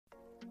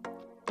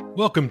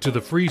Welcome to the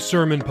free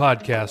sermon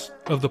podcast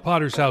of the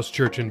Potter's House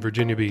Church in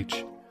Virginia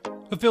Beach,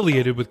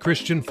 affiliated with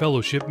Christian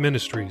Fellowship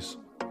Ministries.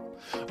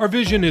 Our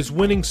vision is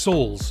winning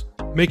souls,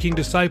 making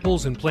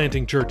disciples, and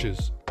planting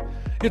churches.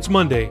 It's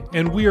Monday,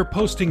 and we are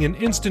posting an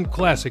instant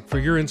classic for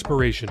your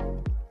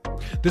inspiration.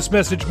 This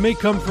message may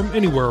come from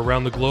anywhere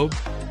around the globe,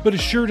 but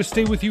is sure to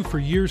stay with you for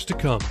years to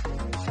come.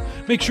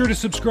 Make sure to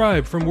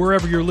subscribe from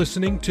wherever you're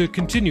listening to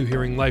continue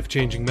hearing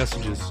life-changing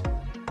messages.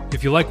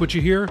 If you like what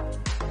you hear,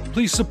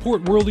 please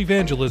support world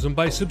evangelism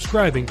by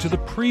subscribing to the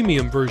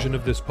premium version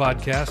of this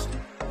podcast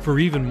for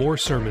even more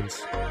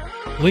sermons.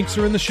 Links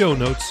are in the show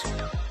notes.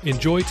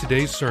 Enjoy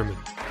today's sermon.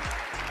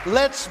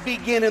 Let's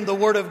begin in the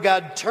Word of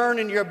God. Turn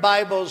in your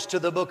Bibles to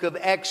the book of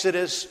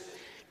Exodus,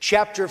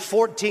 chapter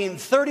 14.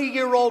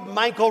 30-year-old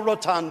Michael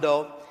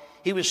Rotondo,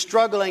 he was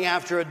struggling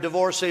after a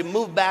divorce. He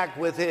moved back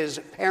with his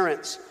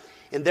parents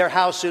in their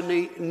house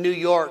in New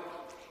York.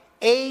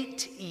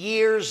 8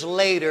 years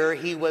later,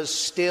 he was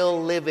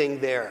still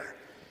living there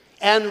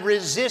and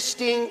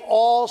resisting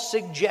all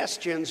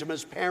suggestions from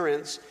his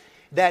parents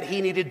that he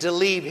needed to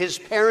leave. His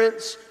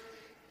parents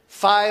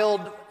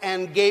filed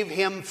and gave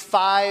him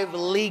 5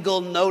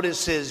 legal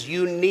notices.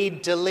 You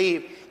need to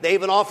leave. They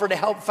even offered to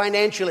help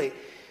financially,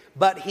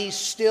 but he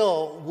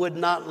still would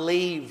not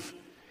leave.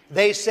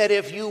 They said,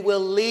 if you will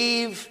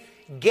leave,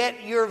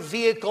 get your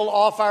vehicle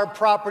off our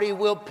property,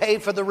 we'll pay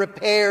for the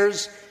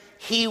repairs.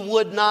 He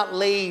would not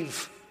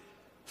leave.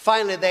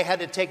 Finally, they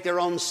had to take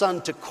their own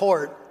son to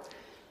court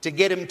to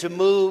get him to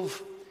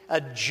move. A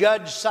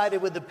judge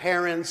sided with the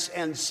parents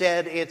and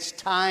said, it's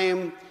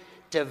time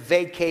to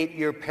vacate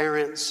your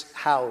parents'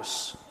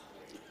 house.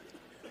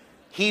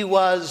 He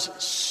was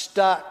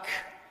stuck.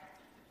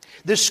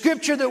 The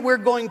scripture that we're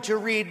going to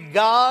read,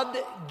 God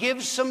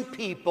gives some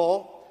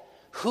people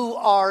who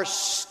are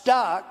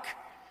stuck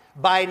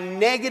by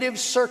negative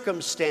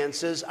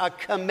circumstances a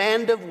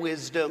command of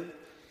wisdom,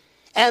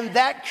 and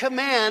that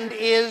command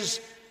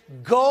is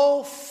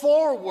go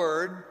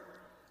forward,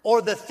 or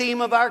the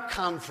theme of our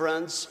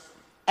conference,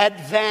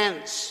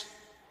 advance.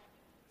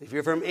 If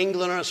you're from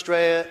England or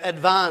Australia,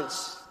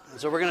 advance.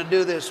 That's what we're going to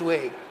do this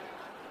week.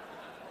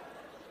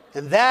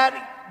 And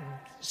that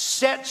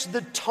sets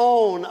the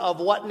tone of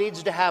what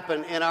needs to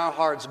happen in our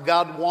hearts.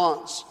 God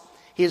wants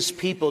His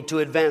people to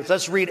advance.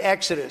 Let's read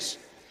Exodus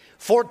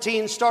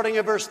 14, starting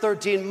at verse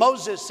 13.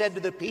 Moses said to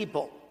the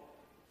people,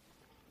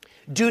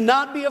 do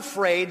not be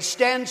afraid,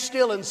 stand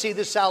still and see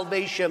the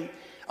salvation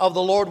of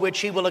the Lord,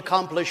 which He will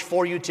accomplish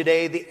for you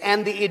today.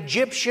 And the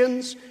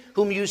Egyptians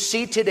whom you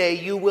see today,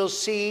 you will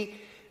see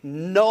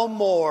no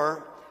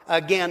more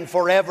again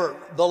forever.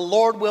 The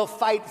Lord will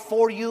fight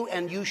for you,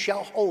 and you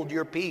shall hold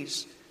your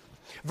peace.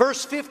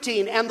 Verse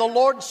 15, and the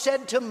Lord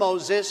said to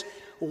Moses,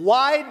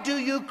 why do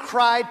you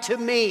cry to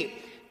me?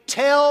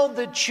 Tell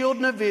the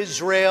children of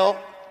Israel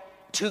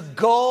to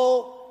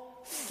go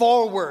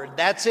forward.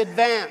 That's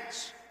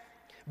advance.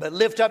 But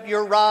lift up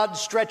your rod,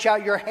 stretch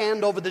out your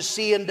hand over the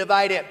sea and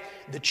divide it.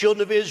 The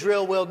children of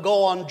Israel will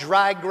go on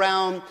dry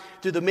ground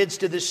through the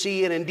midst of the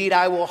sea, and indeed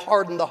I will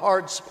harden the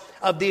hearts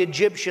of the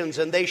Egyptians,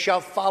 and they shall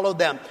follow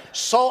them.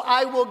 So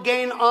I will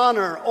gain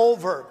honor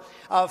over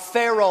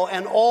Pharaoh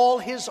and all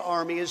his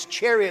army, his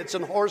chariots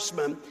and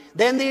horsemen.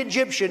 Then the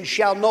Egyptians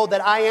shall know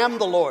that I am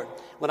the Lord,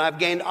 when I've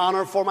gained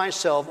honor for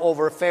myself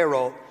over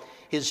Pharaoh,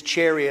 his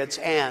chariots,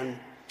 and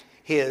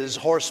his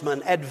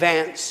horsemen.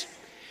 Advance.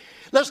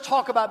 Let's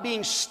talk about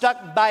being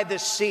stuck by the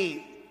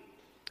sea.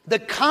 The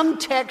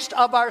context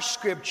of our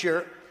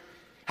scripture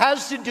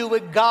has to do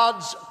with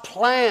God's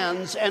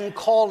plans and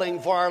calling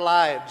for our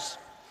lives.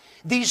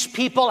 These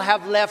people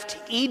have left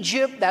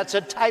Egypt, that's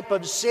a type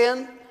of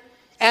sin,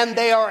 and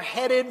they are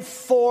headed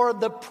for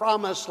the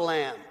promised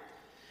land.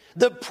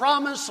 The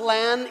promised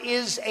land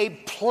is a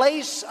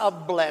place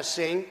of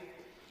blessing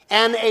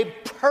and a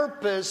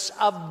purpose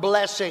of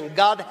blessing.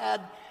 God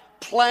had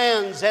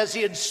plans as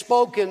He had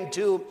spoken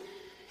to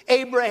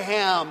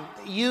Abraham,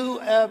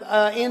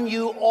 in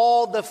you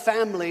all the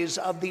families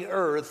of the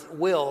earth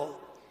will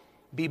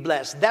be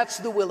blessed. That's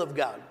the will of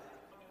God.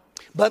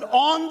 But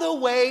on the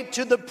way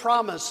to the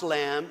promised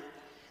land,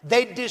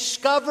 they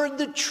discovered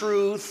the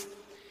truth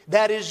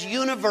that is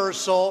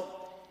universal.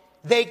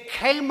 They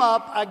came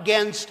up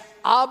against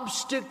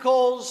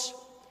obstacles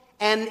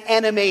and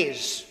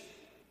enemies.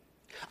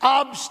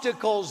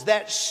 Obstacles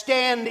that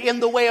stand in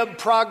the way of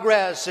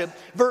progress.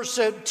 Verse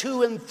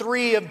 2 and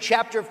 3 of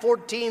chapter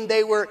 14,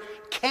 they were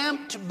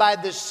camped by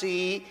the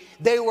sea.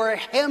 They were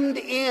hemmed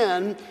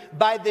in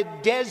by the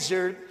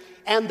desert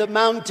and the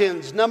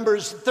mountains.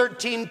 Numbers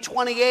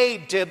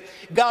 13:28,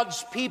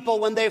 God's people,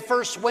 when they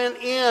first went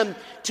in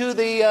to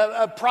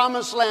the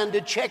promised land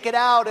to check it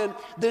out, and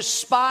the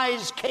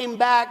spies came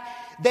back,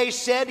 they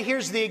said,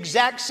 here's the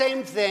exact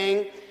same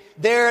thing.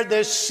 There,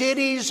 the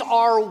cities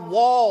are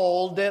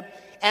walled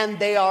and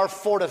they are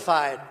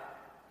fortified.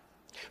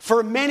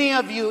 For many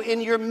of you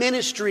in your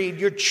ministry,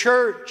 your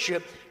church,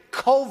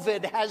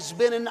 COVID has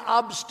been an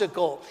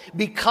obstacle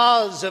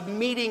because of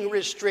meeting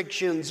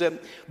restrictions and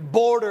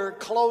border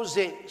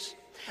closings.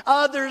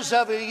 Others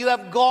of you, you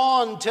have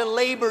gone to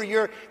labor.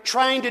 You're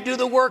trying to do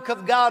the work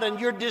of God and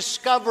you're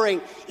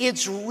discovering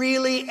it's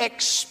really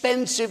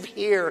expensive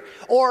here.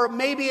 Or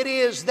maybe it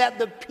is that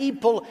the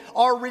people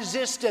are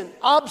resistant,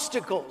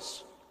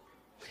 obstacles.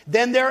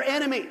 Then they're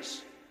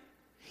enemies.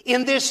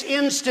 In this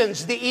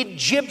instance, the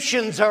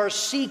Egyptians are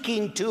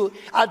seeking to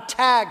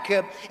attack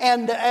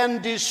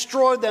and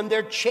destroy them.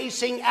 They're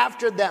chasing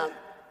after them.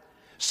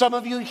 Some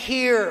of you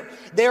here,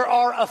 there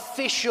are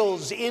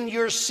officials in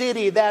your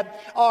city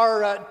that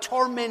are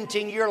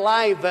tormenting your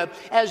life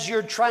as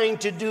you're trying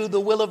to do the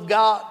will of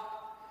God.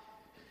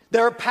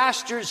 There are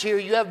pastors here.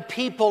 You have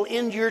people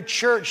in your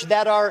church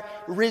that are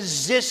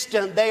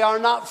resistant. They are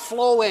not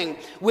flowing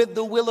with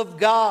the will of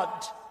God.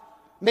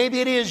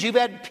 Maybe it is you've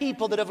had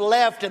people that have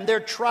left and they're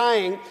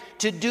trying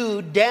to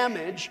do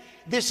damage.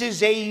 This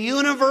is a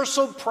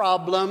universal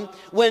problem.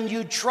 When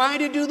you try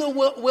to do the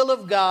will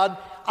of God,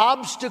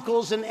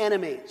 obstacles and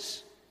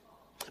enemies.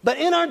 But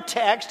in our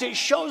text, it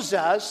shows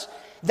us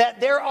that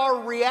there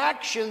are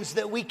reactions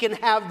that we can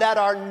have that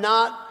are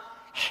not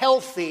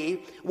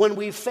healthy when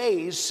we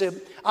face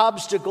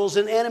obstacles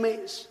and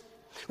enemies.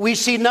 We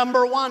see,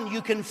 number one,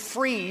 you can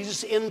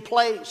freeze in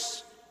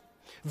place.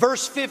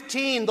 Verse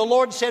 15, the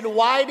Lord said,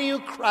 "Why do you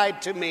cry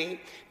to me?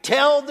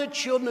 Tell the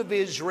children of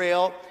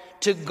Israel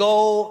to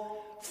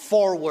go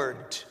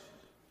forward."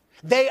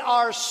 They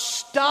are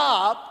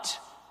stopped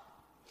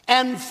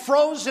and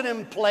frozen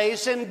in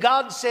place, and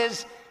God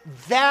says,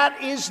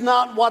 that is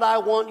not what I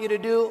want you to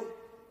do.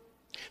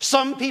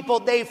 Some people,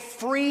 they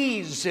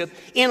freeze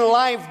in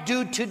life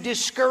due to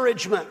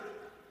discouragement.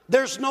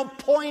 There's no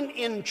point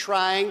in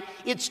trying.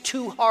 It's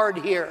too hard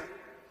here.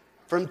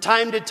 From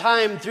time to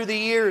time through the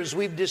years,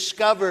 we've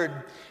discovered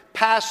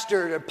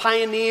pastors or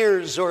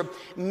pioneers or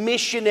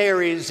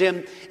missionaries,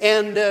 and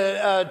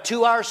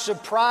to our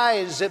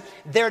surprise,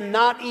 they're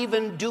not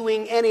even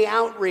doing any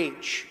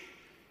outreach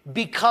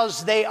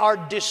because they are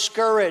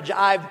discouraged.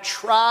 I've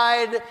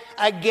tried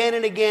again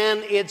and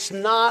again. It's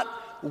not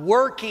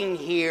working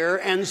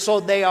here, and so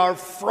they are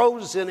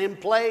frozen in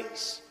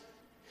place.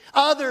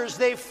 Others,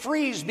 they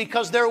freeze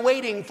because they're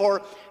waiting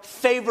for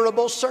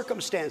favorable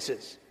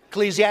circumstances.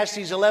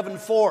 Ecclesiastes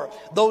 11:4,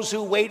 those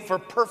who wait for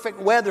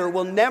perfect weather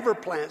will never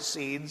plant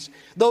seeds.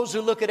 Those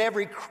who look at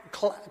every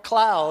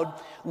cloud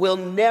will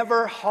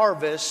never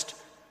harvest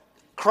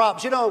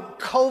crops. You know,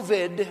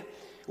 COVID,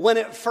 when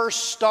it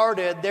first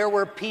started, there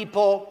were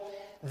people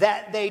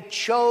that they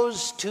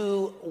chose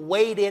to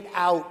wait it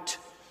out.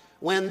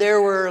 When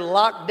there were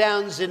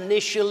lockdowns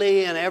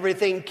initially and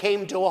everything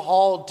came to a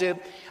halt,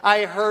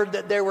 I heard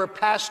that there were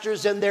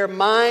pastors in their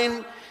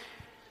mind,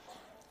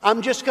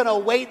 I'm just going to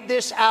wait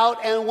this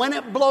out, and when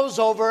it blows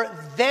over,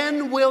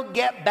 then we'll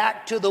get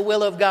back to the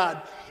will of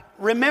God.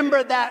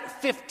 Remember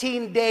that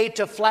 15-day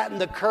to flatten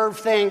the curve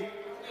thing?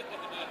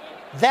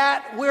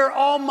 That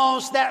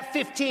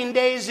 15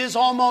 days is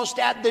almost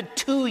at the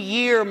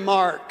 2-year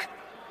mark.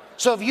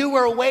 So if you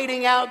were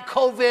waiting out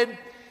COVID,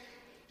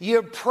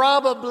 you're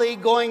probably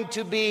going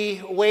to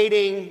be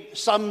waiting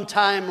some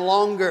time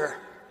longer.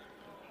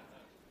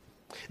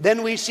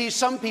 Then we see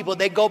some people,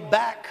 they go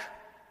back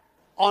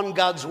on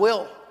God's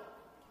will.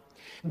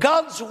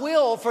 God's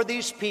will for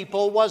these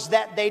people was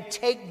that they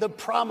take the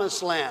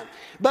promised land.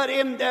 But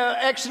in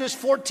Exodus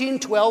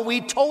 14:12,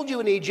 we told you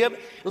in Egypt,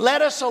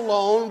 let us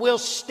alone, we'll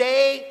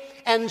stay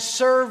and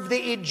serve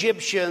the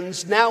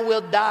Egyptians. Now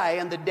we'll die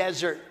in the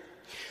desert.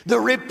 The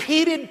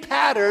repeated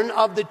pattern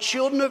of the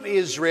children of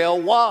Israel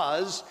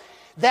was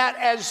that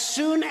as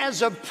soon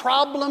as a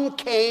problem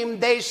came,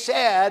 they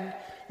said,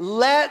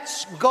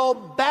 let's go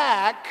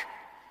back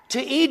to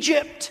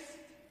Egypt.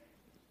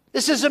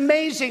 This is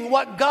amazing.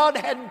 What God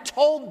had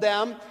told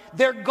them,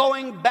 they're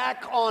going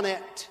back on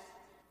it.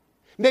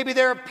 Maybe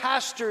there are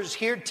pastors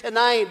here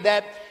tonight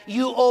that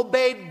you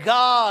obeyed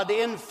God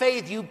in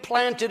faith. You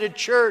planted a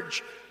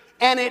church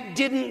and it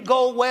didn't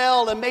go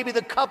well, and maybe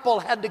the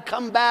couple had to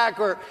come back,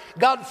 or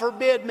God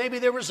forbid, maybe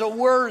there was a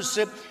worse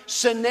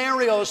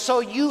scenario, so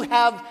you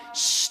have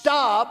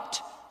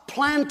stopped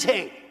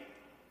planting.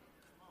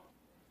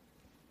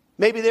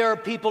 Maybe there are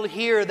people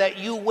here that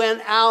you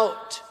went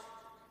out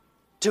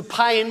to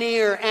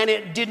pioneer and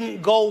it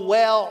didn't go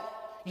well.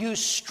 You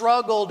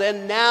struggled,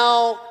 and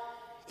now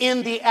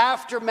in the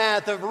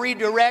aftermath of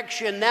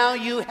redirection, now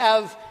you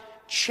have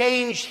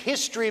changed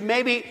history.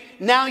 Maybe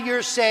now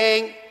you're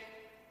saying,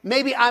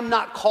 maybe I'm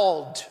not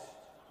called.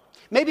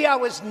 Maybe I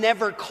was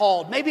never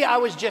called. Maybe I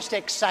was just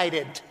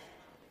excited.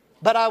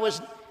 But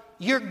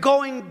you're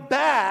going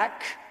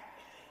back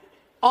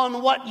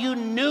on what you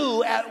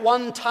knew at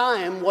one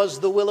time was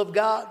the will of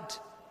God.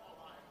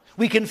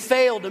 We can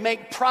fail to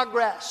make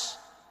progress.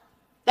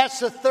 That's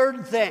the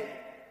third thing.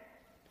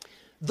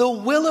 The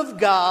will of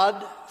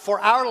God for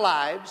our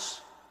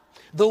lives,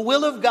 the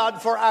will of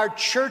God for our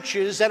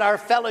churches and our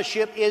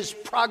fellowship is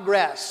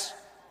progress.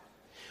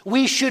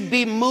 We should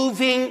be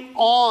moving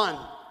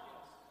on.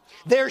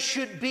 There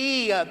should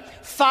be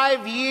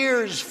 5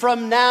 years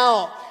from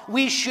now,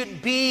 we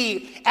should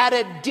be at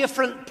a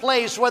different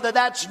place, whether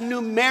that's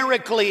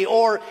numerically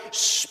or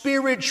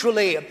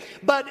spiritually.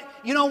 But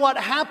you know what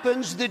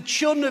happens? The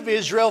children of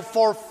Israel,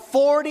 for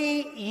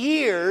 40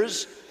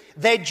 years,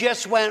 they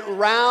just went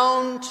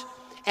round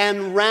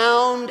and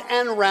round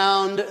and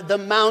round the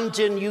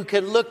mountain. You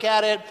can look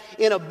at it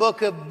in a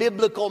book of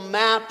biblical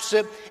maps.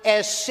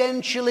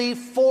 Essentially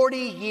 40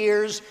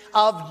 years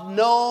of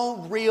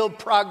no real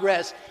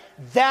progress.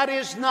 That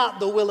is not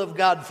the will of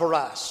God for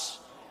us.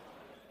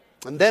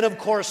 And then, of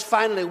course,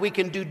 finally, we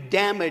can do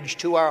damage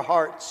to our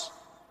hearts.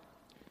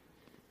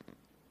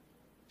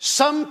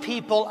 Some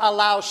people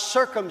allow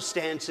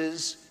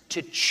circumstances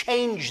to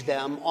change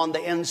them on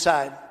the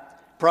inside.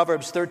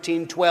 Proverbs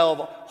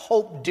 13:12,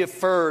 hope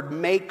deferred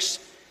makes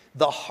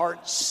the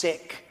heart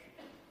sick.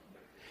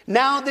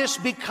 Now this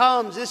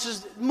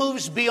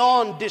moves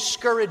beyond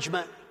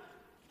discouragement.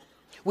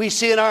 We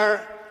see in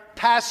our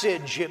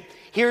passage,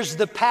 here's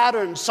the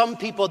pattern. Some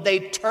people, they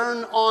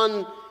turn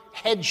on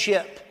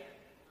headship.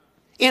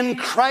 In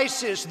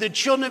crisis, the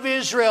children of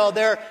Israel,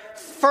 their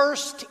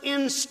first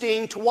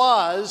instinct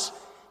was,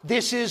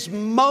 this is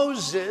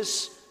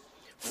Moses'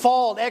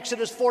 fault.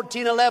 Exodus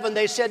 14:11,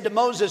 they said to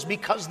Moses,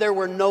 because there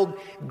were no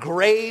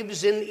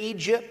graves in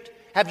Egypt,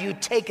 have you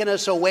taken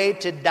us away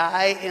to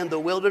die in the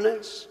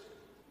wilderness?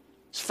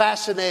 It's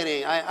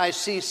fascinating. I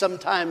see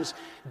sometimes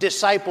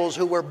disciples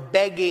who were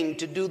begging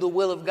to do the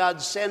will of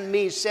God. Send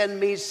me,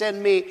 send me,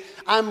 send me.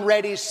 I'm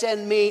ready,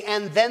 send me.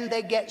 And then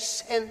they get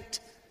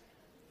sent.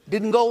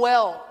 Didn't go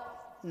well.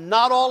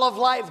 Not all of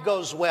life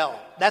goes well.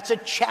 That's a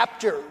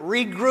chapter.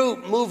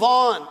 Regroup, move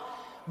on.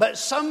 But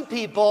some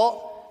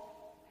people,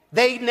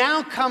 they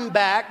now come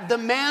back. The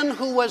man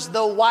who was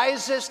the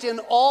wisest in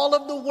all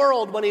of the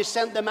world when he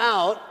sent them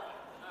out,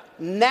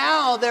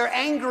 now they're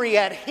angry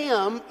at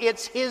him.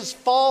 It's his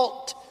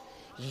fault.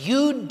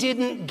 You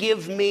didn't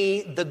give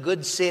me the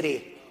good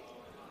city.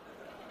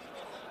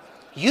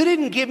 You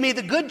didn't give me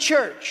the good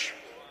church.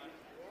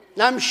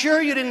 I'm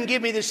sure you didn't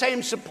give me the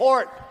same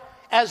support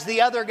as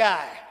the other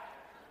guy.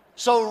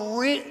 So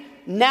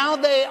now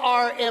they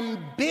are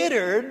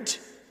embittered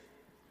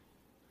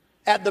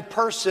at the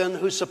person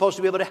who's supposed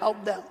to be able to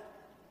help them.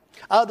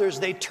 Others,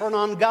 they turn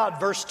on God.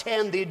 Verse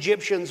 10, the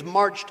Egyptians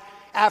marched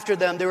after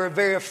them. They were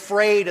very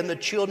afraid, and the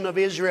children of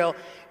Israel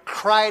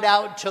cried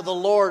out to the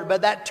Lord.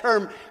 But that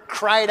term,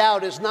 cried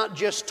out, is not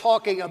just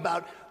talking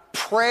about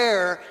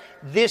prayer.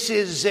 This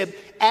is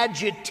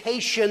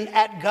agitation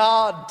at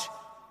God.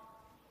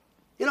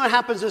 You know what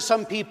happens to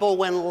some people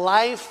when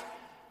life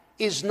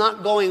is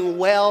not going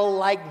well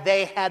like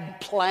they had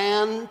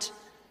planned?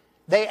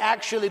 They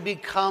actually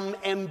become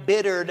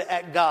embittered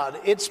at God.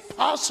 It's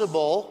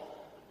possible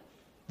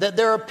that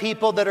there are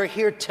people that are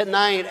here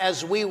tonight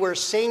as we were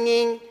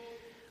singing,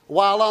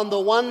 while on the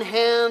one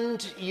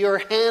hand, your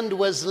hand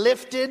was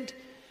lifted,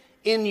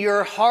 in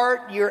your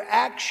heart, you're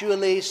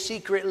actually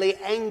secretly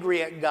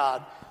angry at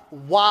God.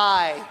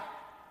 Why?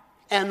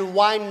 And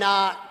why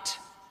not?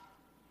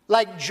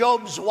 Like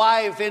Job's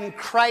wife in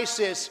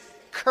crisis,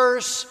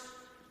 curse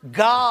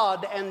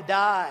God and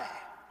die.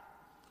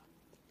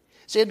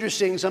 It's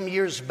interesting, some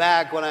years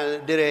back when I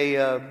did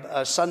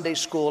a Sunday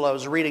school, I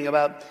was reading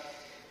about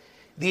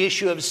the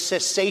issue of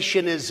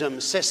cessationism.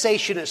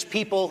 Cessationists,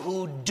 people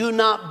who do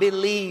not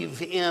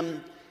believe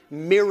in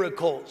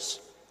miracles.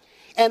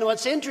 And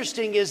what's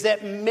interesting is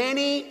that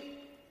many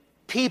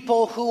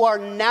people who are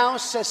now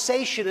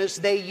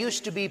cessationists, they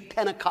used to be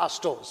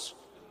Pentecostals.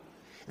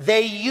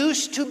 They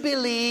used to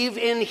believe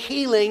in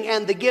healing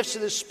and the gifts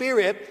of the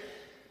Spirit,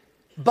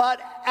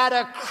 but at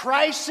a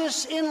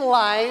crisis in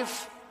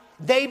life,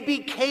 they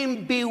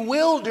became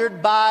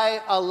bewildered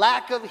by a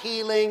lack of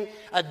healing,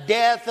 a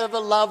death of a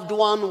loved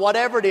one,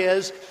 whatever it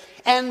is,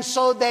 and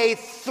so they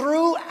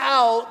threw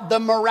out the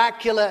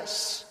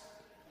miraculous.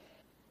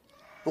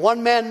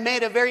 One man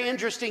made a very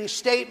interesting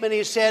statement.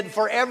 He said,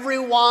 for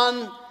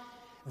everyone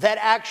that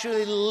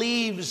actually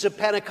leaves a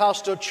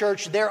Pentecostal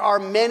church, there are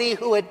many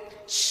who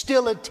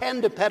still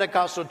attend a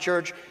Pentecostal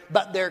church,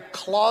 but they're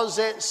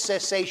closet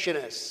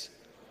cessationists.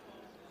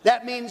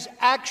 That means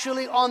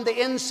actually on the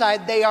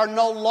inside, they are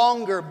no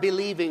longer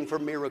believing for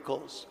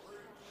miracles.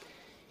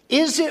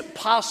 Is it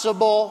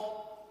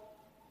possible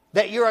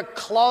that you're a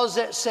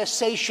closet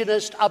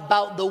cessationist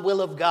about the will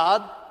of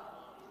God?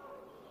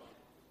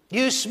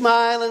 You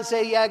smile and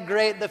say, yeah,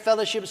 great, the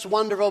fellowship's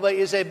wonderful, but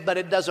you say, but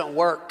it doesn't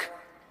work.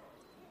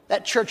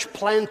 That church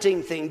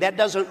planting thing, that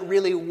doesn't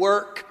really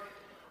work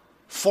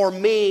for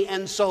me.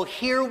 And so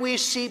here we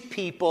see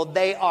people,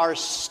 they are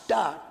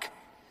stuck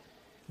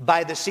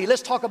by the sea.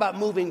 Let's talk about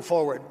moving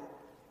forward.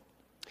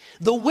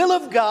 The will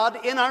of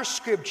God in our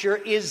scripture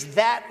is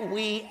that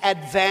we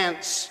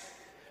advance.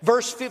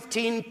 Verse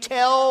 15,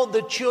 tell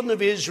the children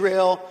of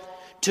Israel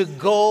to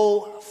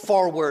go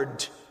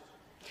forward.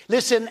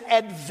 Listen,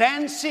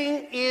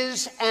 advancing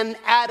is an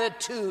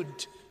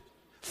attitude.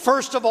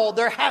 First of all,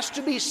 there has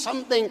to be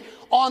something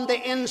on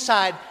the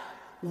inside.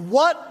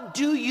 What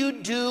do you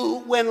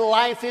do when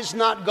life is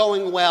not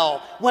going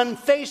well? When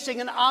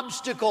facing an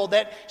obstacle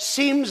that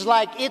seems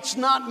like it's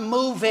not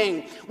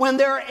moving? When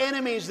there are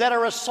enemies that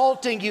are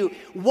assaulting you?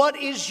 What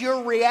is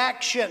your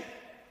reaction?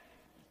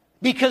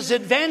 Because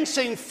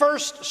advancing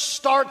first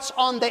starts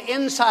on the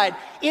inside.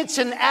 It's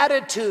an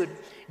attitude.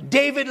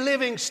 David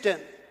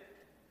Livingstone,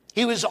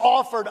 he was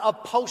offered a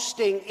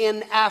posting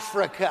in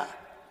Africa.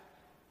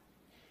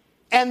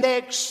 And they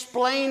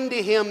explained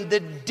to him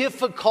the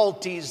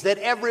difficulties that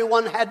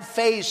everyone had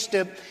faced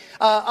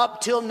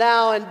up till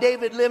now. And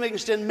David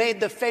Livingstone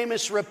made the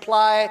famous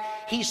reply.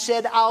 He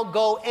said, "I'll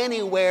go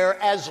anywhere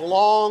as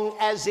long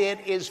as it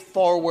is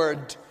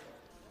forward.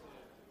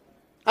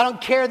 I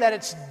don't care that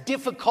it's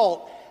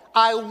difficult.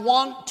 I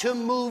want to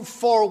move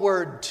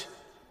forward."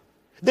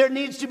 There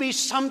needs to be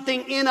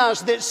something in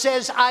us that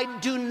says, I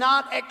do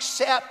not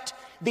accept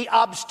the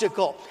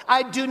obstacle.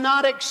 I do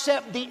not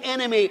accept the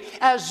enemy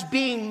as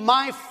being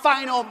my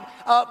final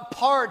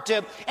part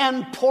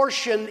and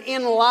portion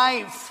in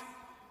life.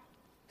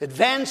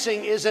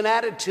 Advancing is an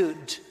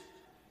attitude.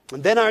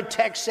 And then our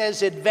text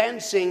says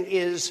advancing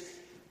is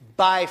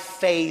by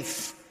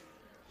faith.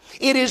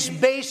 It is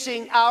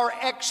basing our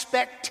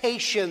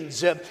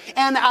expectations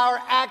and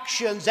our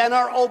actions and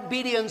our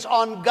obedience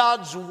on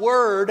God's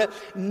word,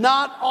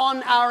 not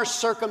on our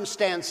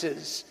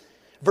circumstances.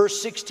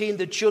 Verse 16,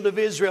 the children of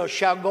Israel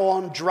shall go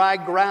on dry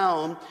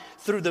ground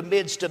through the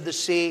midst of the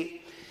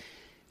sea.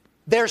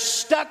 They're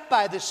stuck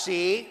by the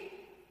sea.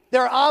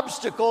 There are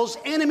obstacles.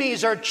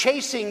 Enemies are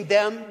chasing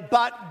them,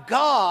 but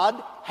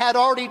God had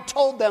already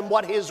told them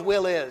what His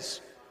will is.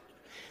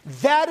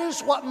 That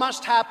is what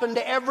must happen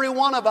to every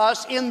one of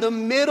us in the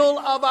middle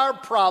of our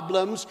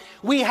problems.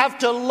 We have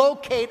to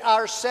locate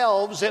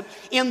ourselves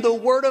in the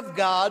Word of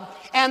God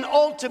and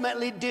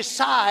ultimately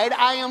decide,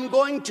 I am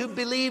going to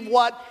believe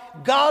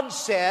what God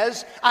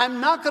says.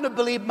 I'm not going to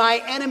believe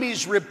my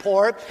enemy's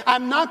report.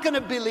 I'm not going to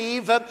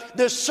believe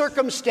the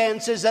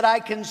circumstances that I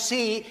can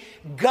see.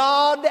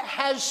 God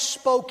has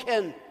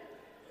spoken.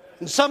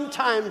 And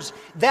sometimes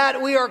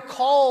that we are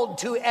called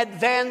to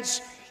advance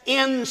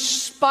in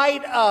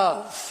spite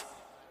of.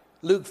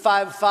 Luke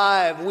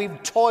 5:5,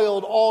 we've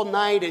toiled all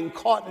night and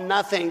caught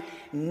nothing.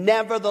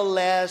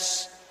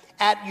 Nevertheless,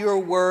 at your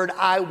word,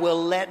 I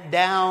will let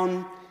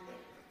down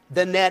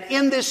the net.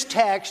 In this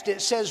text,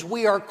 it says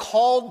we are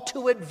called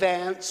to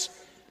advance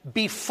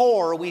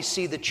before we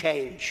see the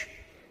change.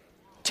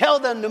 Tell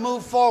them to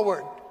move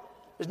forward.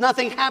 There's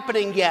nothing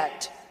happening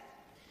yet.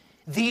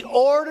 The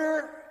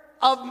order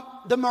of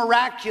the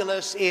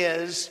miraculous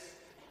is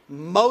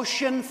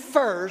motion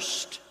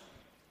first,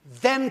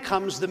 then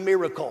comes the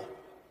miracle.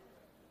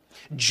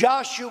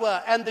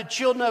 Joshua and the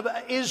children of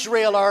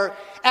Israel are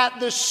at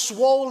the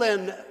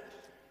swollen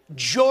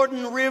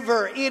Jordan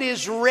River. It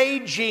is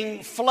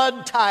raging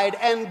flood tide,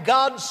 and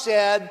God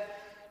said,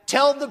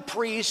 tell the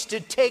priest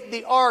to take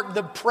the ark,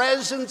 the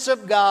presence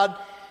of God,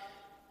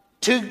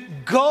 to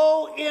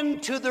go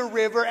into the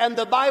river. And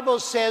the Bible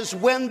says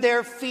when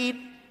their feet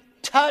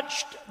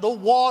touched the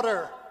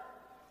water,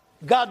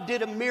 God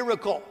did a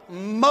miracle.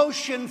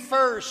 Motion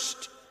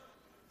first,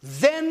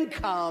 then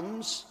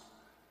comes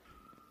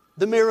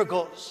the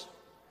miracles.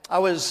 I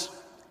was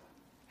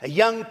a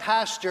young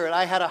pastor and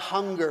I had a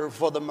hunger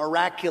for the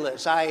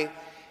miraculous. I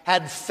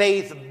had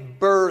faith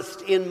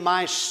birthed in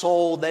my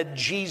soul that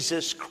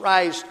Jesus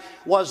Christ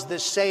was the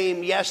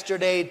same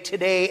yesterday,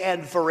 today,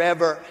 and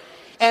forever.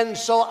 And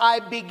so I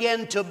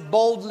began to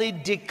boldly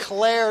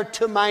declare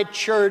to my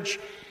church,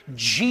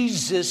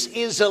 Jesus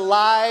is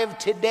alive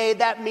today.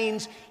 That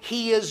means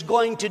He is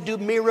going to do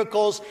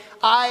miracles.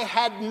 I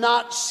had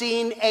not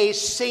seen a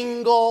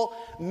single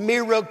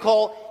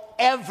miracle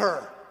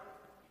ever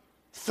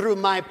through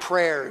my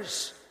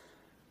prayers.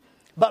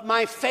 But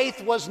my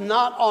faith was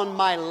not on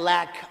my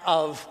lack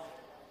of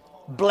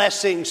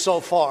blessing so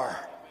far.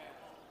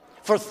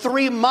 For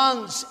 3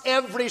 months,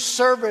 every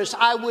service,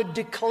 I would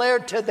declare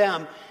to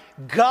them,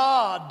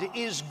 God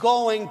is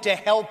going to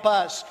help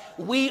us.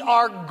 We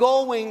are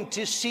going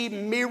to see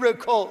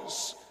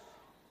miracles.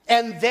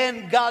 And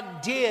then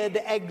God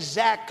did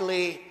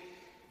exactly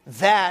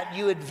that.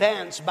 You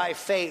advance by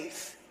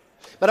faith.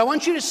 But I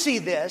want you to see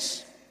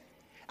this.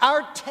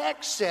 Our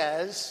text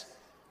says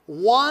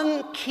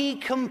one key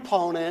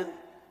component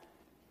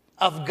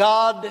of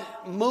God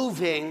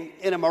moving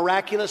in a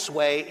miraculous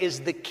way is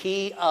the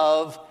key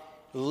of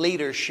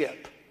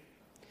leadership.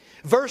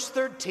 Verse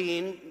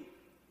 13,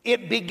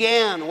 it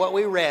began, what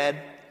we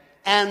read,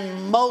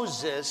 and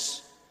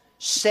Moses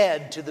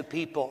said to the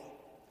people.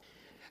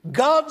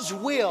 God's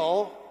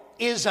will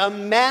is a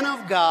man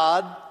of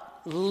God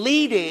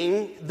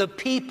leading the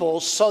people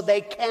so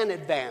they can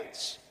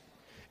advance.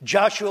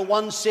 Joshua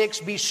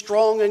 1:6, be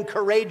strong and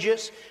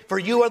courageous, for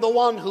you are the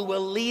one who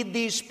will lead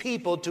these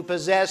people to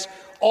possess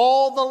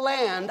all the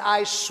land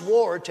I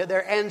swore to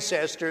their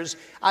ancestors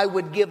I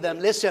would give them.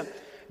 Listen,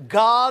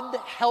 God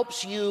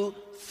helps you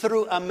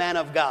through a man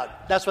of God.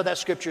 That's what that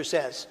scripture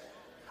says.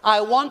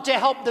 I want to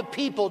help the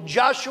people.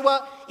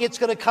 Joshua, it's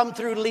going to come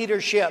through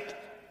leadership.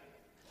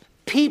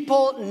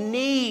 People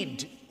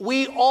need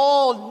We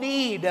all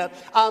need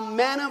a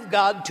man of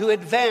God to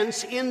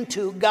advance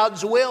into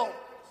God's will.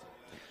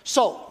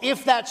 So,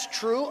 if that's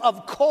true,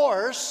 of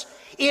course,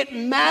 it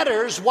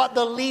matters what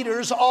the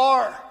leaders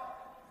are.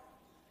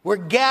 We're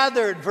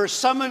gathered. For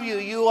some of you,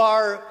 you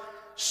are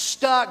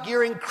stuck.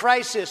 You're in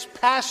crisis.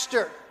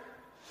 Pastor,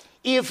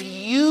 if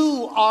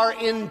you are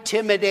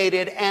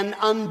intimidated and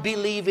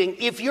unbelieving,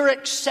 if you're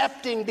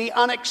accepting the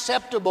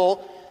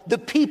unacceptable, the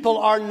people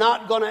are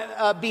not going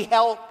to be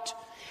helped.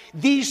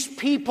 These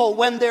people,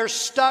 when they're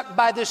stuck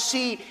by the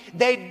sea,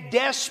 they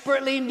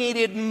desperately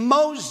needed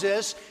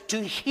Moses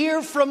to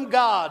hear from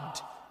God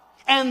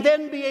and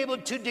then be able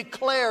to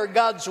declare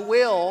God's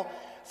will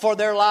for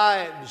their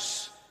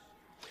lives.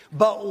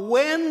 But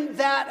when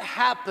that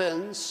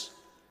happens,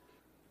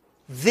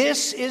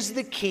 this is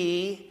the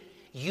key.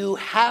 You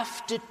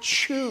have to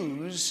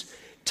choose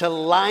to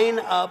line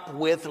up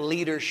with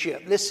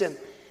leadership. Listen,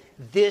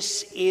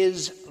 this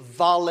is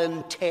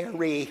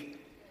voluntary.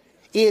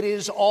 It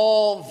is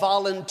all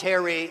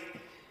voluntary.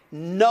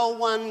 No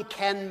one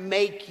can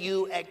make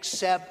you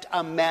accept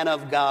a man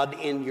of God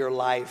in your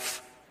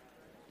life.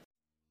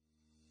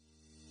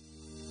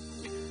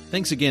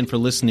 Thanks again for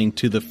listening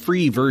to the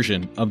free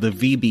version of the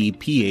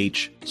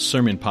VBPH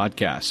Sermon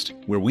Podcast,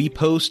 where we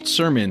post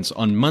sermons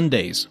on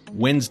Mondays,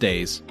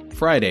 Wednesdays,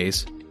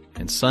 Fridays,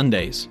 and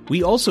Sundays.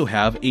 We also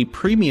have a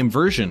premium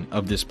version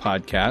of this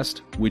podcast,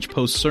 which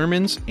posts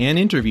sermons and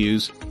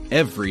interviews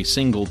every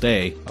single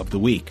day of the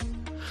week.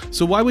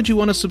 So why would you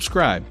want to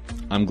subscribe?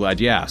 I'm glad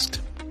you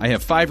asked. I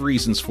have 5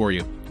 reasons for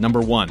you.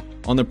 Number 1,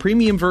 on the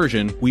premium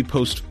version, we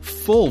post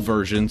full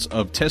versions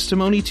of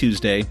Testimony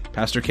Tuesday,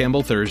 Pastor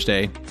Campbell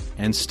Thursday,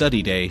 and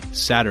Study Day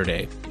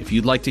Saturday. If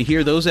you'd like to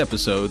hear those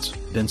episodes,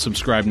 then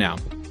subscribe now.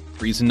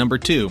 Reason number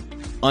 2,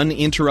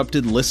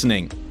 uninterrupted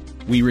listening.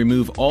 We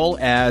remove all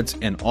ads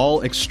and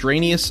all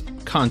extraneous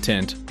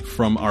content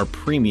from our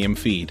premium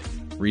feed.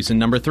 Reason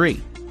number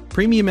 3,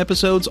 premium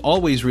episodes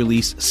always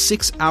release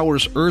 6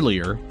 hours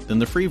earlier than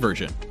the free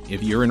version.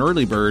 If you're an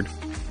early bird,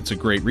 it's a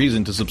great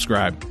reason to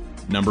subscribe.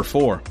 Number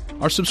 4,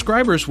 our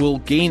subscribers will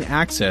gain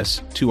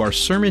access to our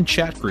sermon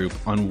chat group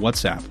on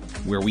WhatsApp,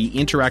 where we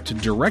interact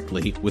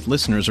directly with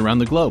listeners around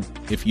the globe.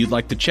 If you'd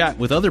like to chat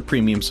with other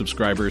premium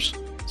subscribers,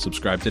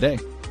 subscribe today.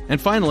 And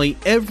finally,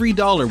 every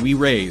dollar we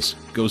raise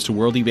goes to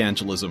world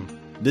evangelism.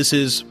 This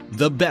is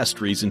the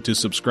best reason to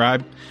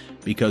subscribe,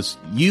 because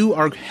you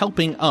are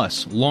helping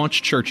us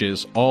launch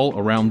churches all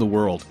around the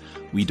world.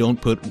 We don't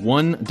put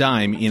one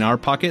dime in our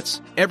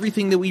pockets.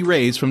 Everything that we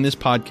raise from this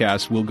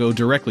podcast will go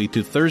directly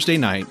to Thursday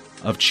night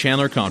of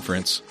Chandler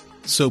Conference.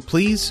 So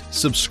please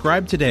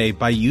subscribe today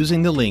by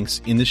using the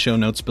links in the show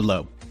notes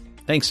below.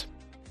 Thanks.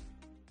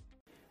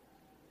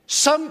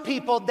 Some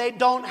people, they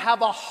don't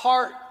have a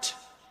heart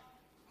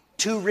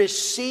to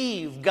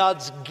receive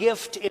God's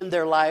gift in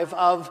their life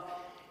of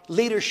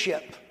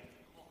leadership.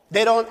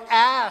 They don't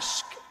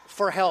ask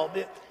for help.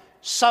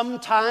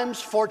 Sometimes,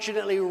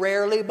 fortunately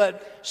rarely,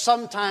 but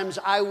sometimes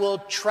I will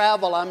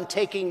travel. I'm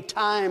taking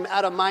time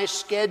out of my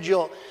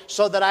schedule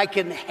so that I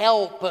can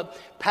help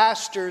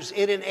pastors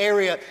in an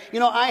area. You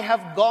know, I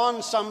have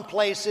gone some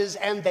places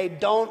and they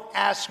don't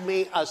ask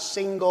me a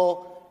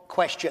single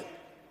question.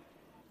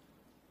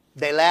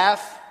 They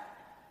laugh.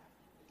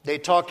 They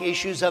talk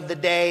issues of the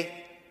day.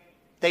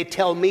 They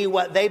tell me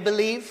what they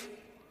believe.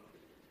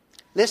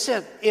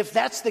 Listen, if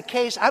that's the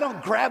case, I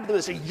don't grab them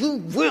and say, "You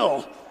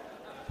will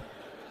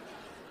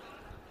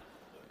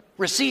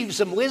receive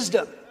some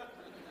wisdom."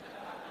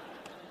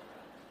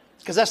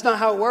 Because that's not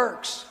how it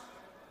works.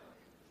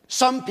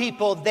 Some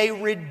people, they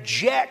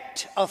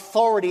reject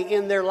authority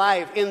in their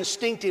life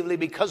instinctively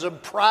because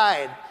of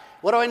pride.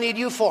 What do I need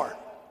you for?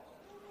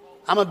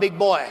 I'm a big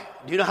boy.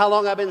 Do you know how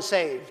long I've been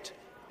saved?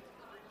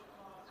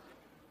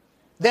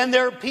 Then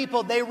there are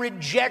people, they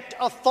reject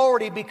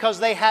authority because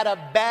they had a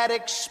bad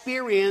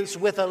experience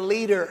with a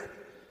leader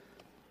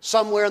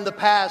somewhere in the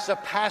past, a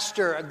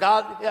pastor, a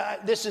God.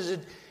 This is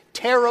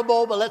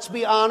terrible, but let's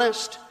be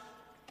honest.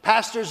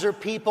 Pastors are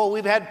people.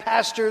 We've had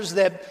pastors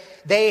that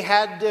they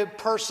had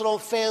personal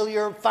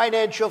failure,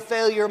 financial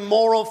failure,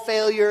 moral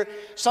failure.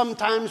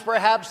 Sometimes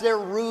perhaps they're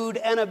rude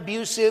and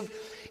abusive.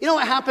 You know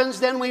what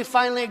happens then?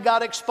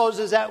 God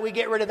exposes that. We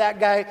get rid of that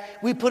guy.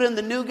 We put in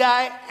the new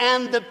guy,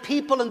 and the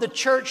people in the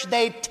church,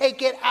 they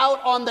take it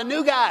out on the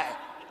new guy.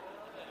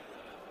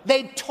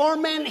 They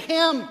torment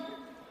him.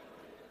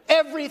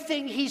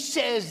 Everything he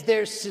says,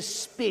 they're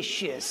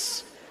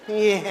suspicious.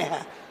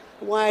 Yeah.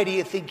 Why do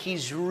you think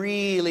he's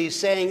really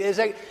saying it? It's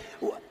like,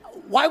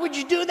 why would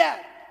you do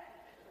that?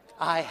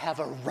 I have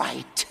a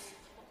right.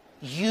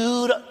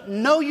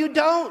 No, you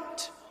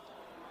don't.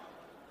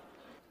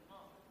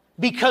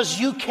 Because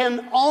you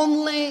can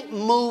only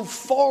move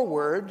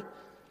forward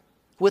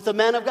with the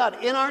man of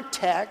God. In our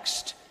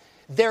text,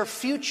 their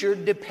future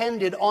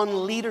depended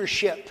on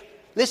leadership.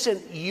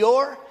 Listen,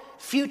 your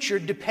future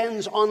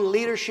depends on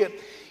leadership.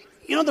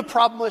 You know the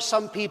problem with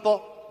some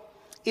people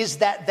is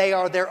that they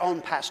are their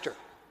own pastor.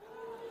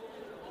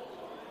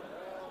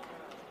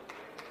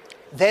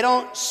 They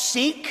don't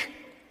seek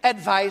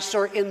advice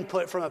or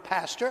input from a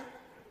pastor.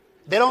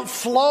 They don't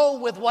flow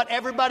with what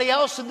everybody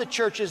else in the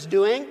church is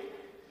doing.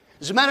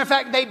 As a matter of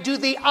fact, they do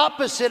the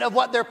opposite of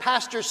what their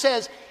pastor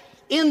says.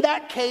 In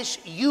that case,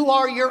 you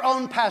are your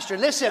own pastor.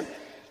 Listen,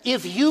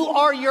 if you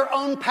are your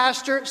own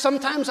pastor,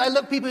 sometimes I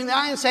look people in the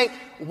eye and say,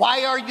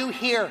 why are you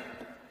here?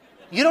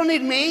 You don't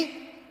need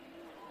me.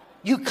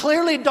 You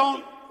clearly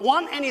don't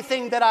want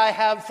anything that I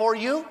have for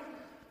you.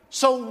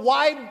 So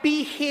why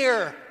be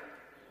here?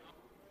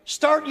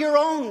 Start your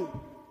own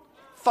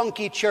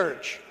funky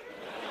church.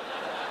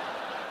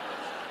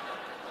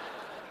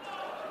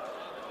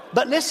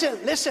 But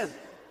listen.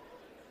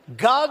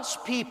 God's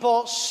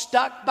people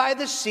stuck by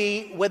the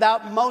sea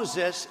without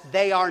Moses,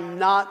 they are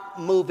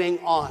not moving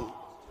on.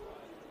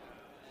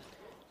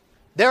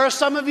 There are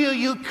some of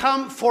you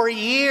come for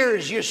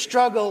years, you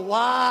struggle.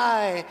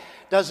 Why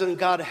doesn't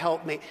God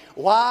help me?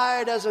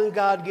 Why doesn't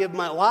God give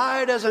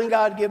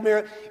me?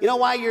 You know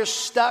why you're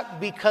stuck?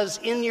 Because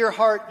in your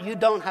heart, you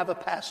don't have a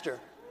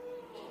pastor.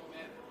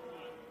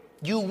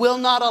 You will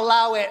not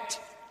allow it.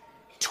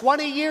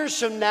 20 years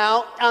from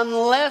now,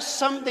 unless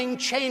something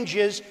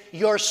changes,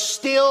 you're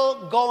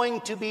still going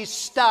to be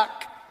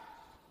stuck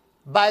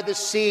by the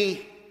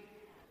sea.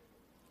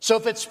 So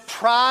if it's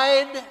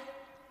pride,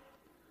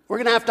 we're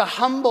going to have to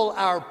humble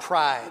our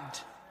pride.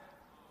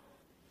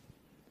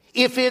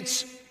 If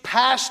it's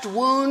past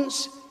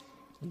wounds,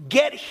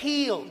 get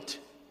healed.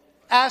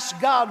 Ask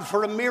God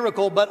for a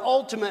miracle, but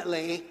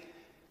ultimately,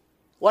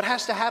 what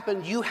has to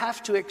happen? You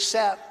have to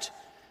accept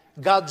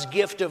God's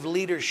gift of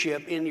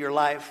leadership in your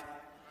life.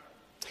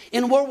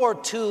 In World War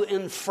II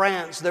in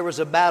France, there was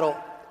a battle.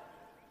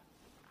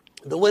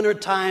 The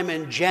wintertime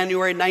in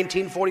January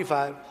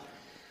 1945.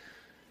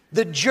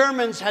 The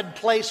Germans had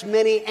placed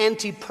many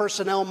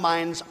anti-personnel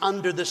mines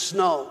under the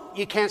snow.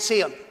 You can't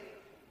see them.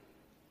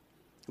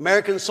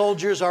 American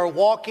soldiers are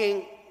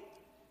walking.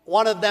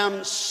 One of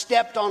them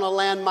stepped on a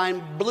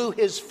landmine, blew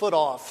his foot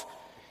off.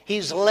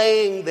 He's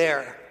laying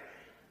there,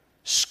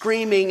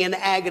 screaming in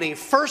agony.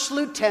 First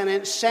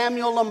Lieutenant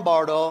Samuel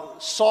Lombardo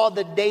saw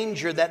the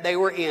danger that they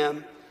were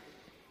in.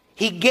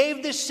 He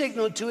gave the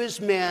signal to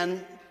his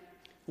men,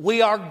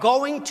 we are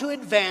going to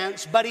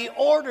advance, but he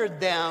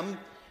ordered them,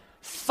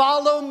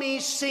 follow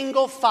me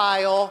single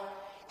file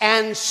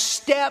and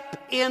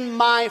step in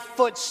my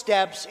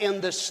footsteps in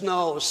the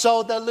snow.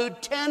 So the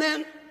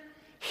lieutenant,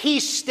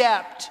 he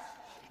stepped.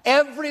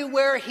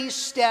 Everywhere he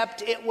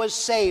stepped, it was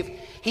safe.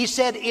 He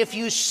said, if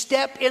you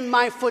step in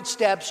my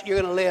footsteps, you're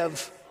going to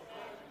live.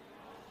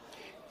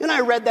 When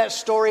I read that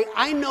story,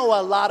 I know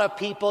a lot of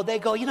people, they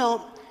go,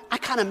 I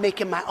kind of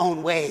make it my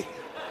own way.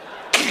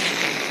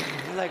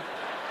 Like,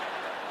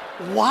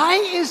 why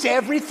is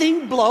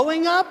everything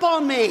blowing up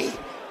on me?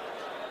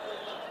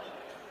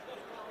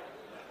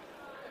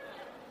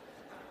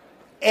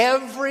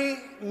 Every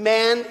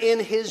man in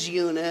his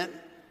unit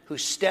who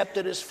stepped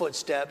in his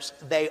footsteps,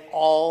 they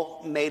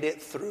all made it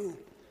through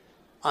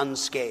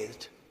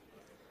unscathed.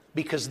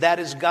 Because that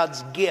is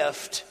God's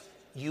gift.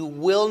 You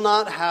will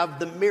not have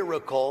the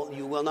miracle.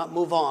 You will not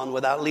move on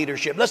without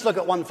leadership. Let's look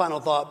at one final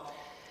thought.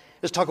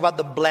 Let's talk about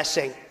the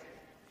blessing.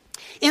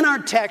 In our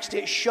text,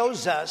 it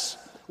shows us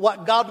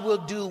what God will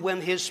do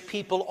when his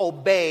people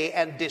obey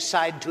and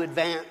decide to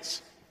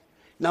advance.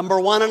 Number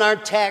one in our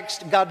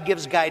text, God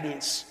gives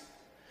guidance.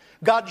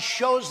 God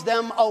shows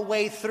them a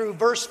way through.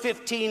 Verse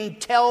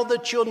 15, tell the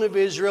children of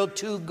Israel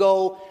to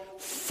go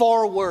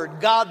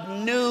forward.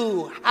 God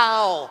knew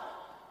how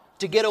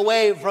to get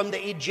away from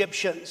the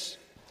Egyptians.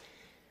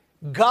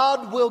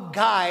 God will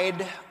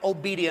guide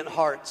obedient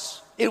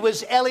hearts. It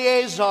was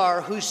Eleazar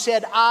who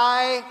said,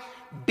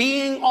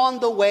 being on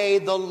the way,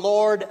 the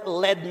Lord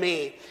led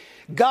me.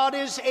 God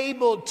is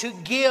able to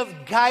give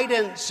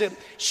guidance and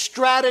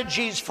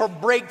strategies for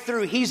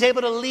breakthrough. He's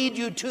able to lead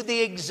you to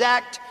the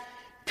exact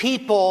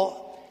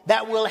people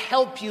that will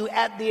help you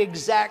at the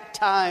exact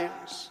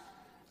times.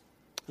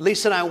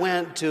 Lisa and I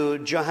went to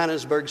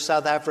Johannesburg,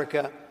 South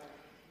Africa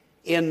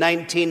in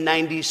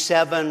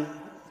 1997.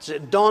 It's a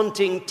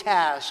daunting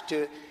task.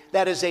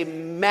 That is a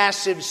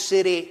massive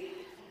city.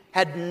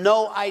 Had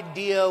no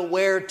idea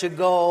where to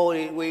go.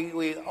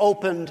 We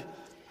opened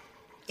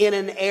in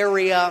an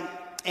area,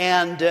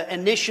 and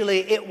initially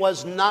it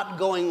was not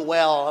going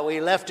well.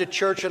 We left a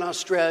church in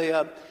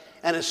Australia,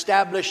 an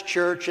established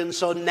church, and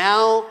so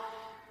now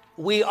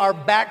we are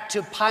back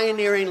to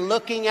pioneering,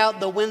 looking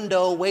out the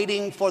window,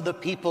 waiting for the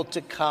people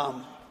to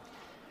come.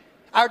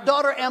 Our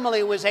daughter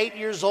Emily was 8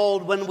 years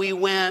old when we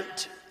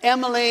went.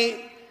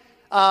 Emily,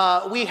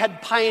 we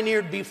had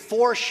pioneered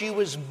before she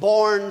was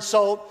born,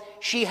 so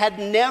she had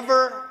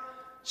never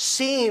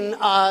seen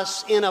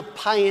us in a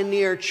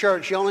pioneer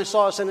church. She only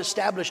saw us in an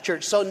established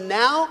church. So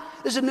now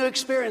this is a new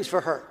experience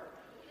for her.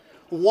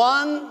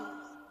 One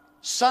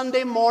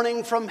Sunday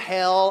morning from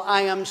hell,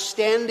 I am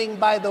standing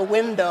by the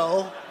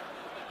window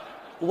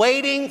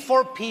waiting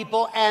for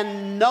people,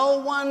 and no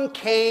one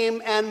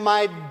came, and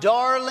my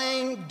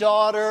darling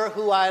daughter,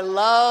 who I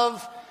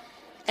love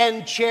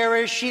and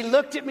cherish, she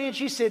looked at me and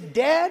she said,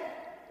 Dad,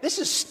 this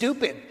is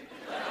stupid.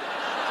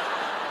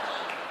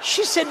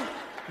 She said,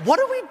 what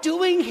are we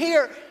doing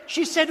here?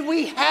 She said,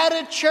 we had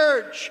a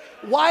church.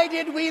 Why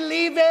did we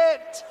leave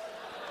it?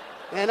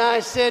 And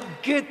I said,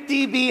 get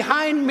thee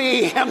behind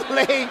me,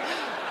 Emily.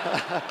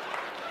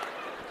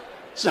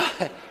 So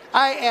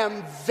I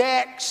am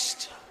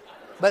vexed.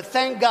 But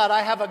thank God I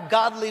have a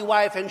godly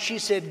wife. And she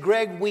said,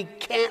 Greg, we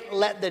can't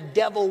let the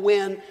devil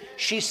win.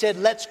 She said,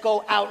 let's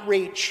go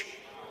outreach.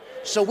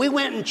 So we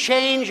went and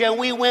changed, and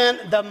we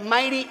went, the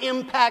Mighty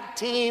Impact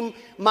team,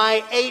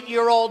 my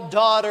 8-year-old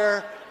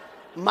daughter,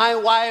 my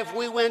wife.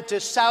 We went to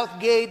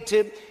Southgate,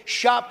 to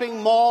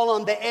shopping mall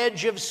on the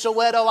edge of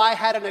Soweto. I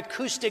had an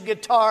acoustic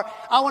guitar.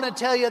 I want to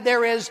tell you,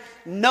 there is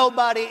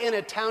nobody in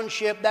a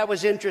township that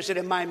was interested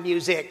in my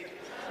music.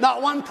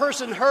 Not one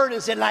person heard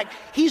and said, like,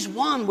 he's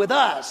one with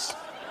us.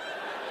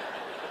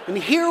 And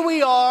here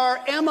we are,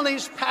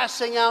 Emily's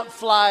passing out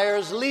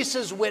flyers,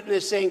 Lisa's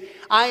witnessing,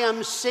 I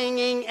am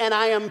singing and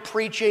I am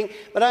preaching.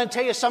 But I'll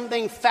tell you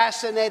something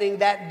fascinating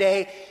that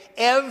day.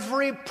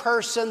 Every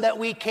person that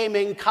we came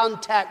in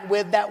contact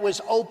with that was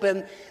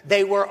open,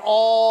 they were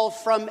all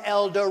from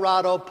El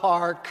Dorado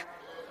Park.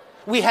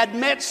 We had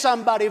met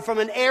somebody from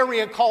an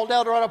area called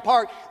El Dorado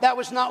Park. That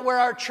was not where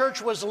our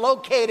church was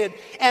located.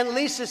 And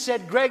Lisa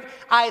said, Greg,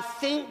 I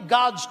think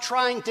God's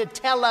trying to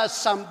tell us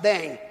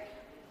something.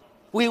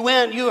 We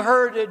went, you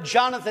heard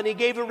Jonathan, he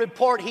gave a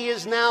report. He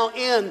is now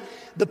in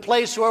the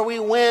place where we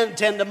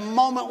went. And the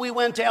moment we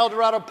went to El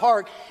Dorado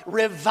Park,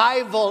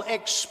 revival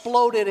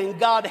exploded and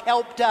God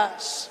helped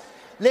us.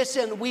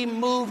 Listen, we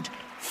moved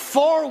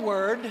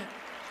forward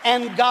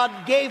and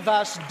God gave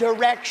us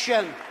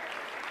direction.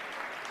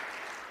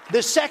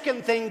 The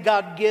second thing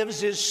God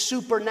gives is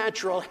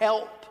supernatural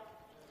help.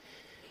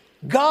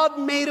 God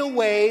made a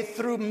way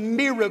through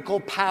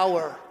miracle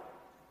power.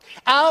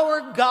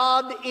 Our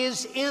God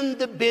is in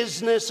the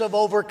business of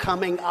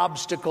overcoming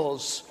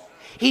obstacles.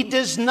 He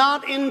does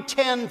not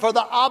intend for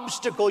the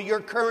obstacle you're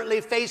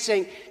currently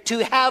facing to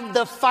have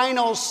the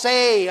final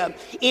say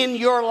in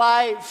your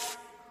life.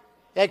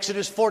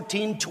 Exodus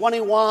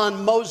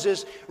 14:21,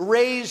 Moses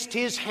raised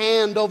his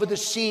hand over the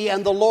sea,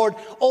 and the Lord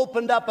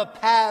opened up a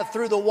path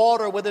through the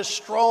water with a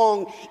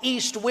strong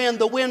east wind.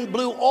 The wind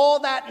blew all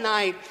that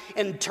night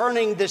and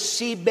turning the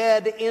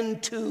seabed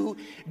into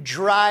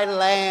dry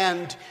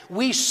land.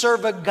 We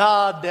serve a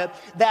God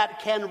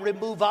that can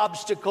remove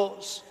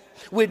obstacles.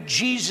 With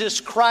Jesus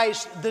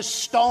Christ, the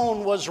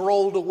stone was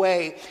rolled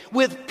away.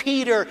 With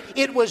Peter,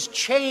 it was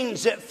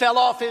chains that fell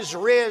off his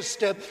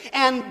wrist,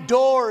 and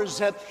doors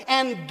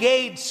and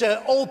gates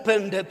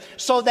opened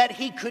so that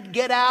he could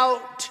get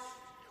out.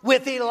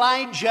 With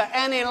Elijah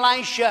and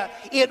Elisha,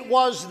 it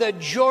was the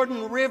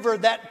Jordan River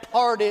that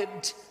parted.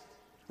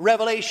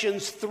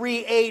 Revelations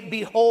 3:8,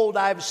 behold,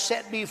 I've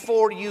set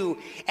before you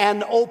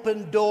an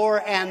open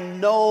door,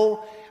 and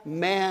no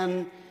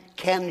man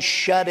can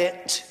shut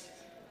it.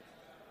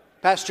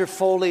 Pastor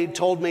Foley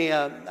told me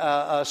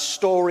a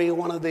story,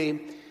 one of the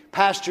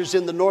pastors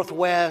in the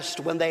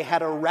Northwest, when they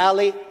had a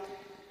rally,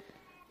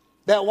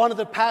 that one of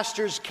the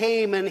pastors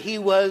came and he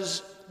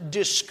was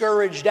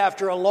discouraged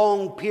after a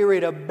long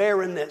period of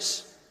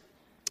barrenness.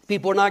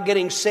 People were not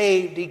getting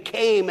saved. He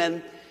came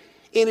and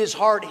in his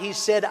heart he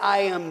said,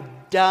 I am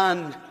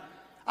done.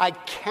 I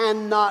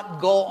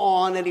cannot go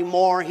on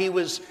anymore. He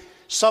was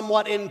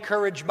somewhat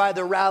encouraged by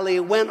the rally,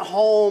 went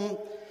home.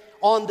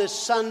 On the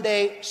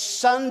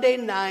Sunday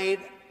night,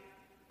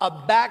 a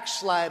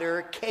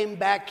backslider came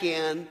back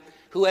in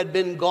who had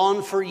been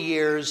gone for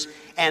years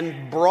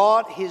and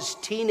brought his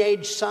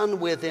teenage son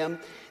with him.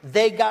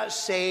 They got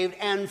saved,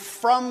 and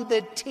from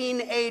the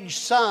teenage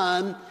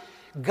son,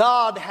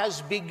 God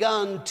has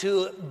begun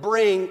to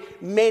bring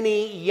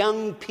many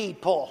young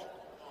people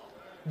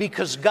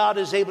because God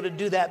is able to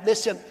do that.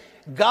 Listen,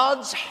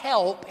 God's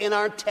help in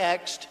our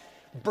text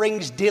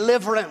brings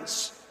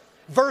deliverance.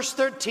 Verse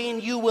 13,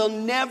 you will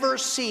never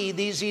see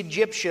these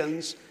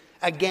Egyptians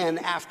again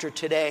after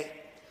today.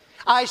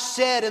 I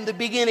said in the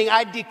beginning,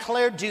 I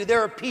declared to you,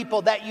 there are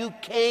people that you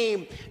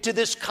came to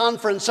this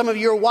conference. Some of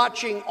you are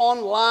watching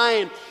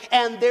online,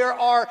 and there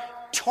are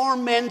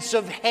torments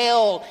of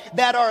hell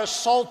that are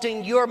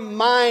assaulting your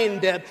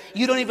mind.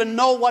 You don't even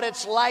know what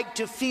it's like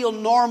to feel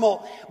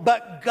normal,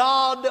 but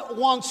God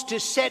wants to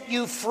set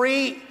you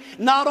free.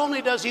 Not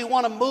only does he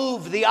want to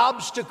move the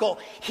obstacle,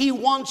 he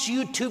wants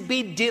you to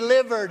be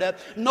delivered,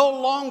 no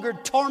longer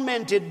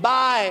tormented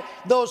by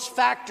those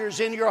factors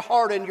in your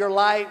heart and your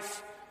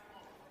life.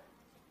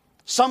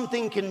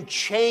 Something can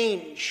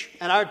change,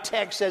 and our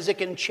text says it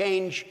can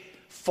change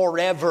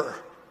forever.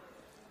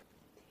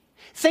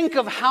 Think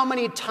of how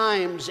many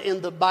times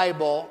in the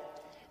Bible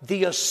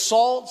the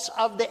assaults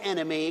of the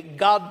enemy,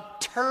 God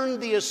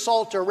turned the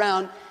assault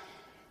around.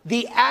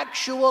 The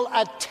actual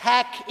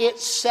attack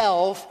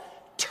itself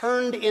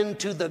turned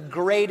into the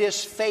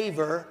greatest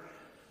favor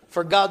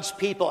for God's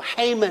people.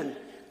 Haman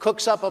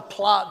cooks up a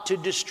plot to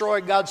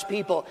destroy God's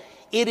people.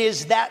 It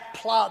is that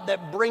plot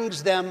that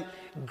brings them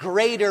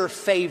greater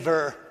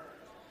favor.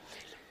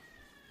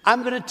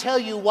 I'm going to tell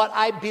you what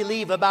I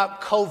believe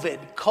about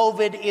COVID.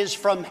 COVID is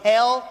from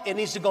hell. It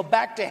needs to go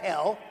back to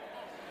hell.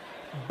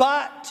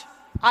 But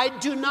I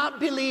do not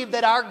believe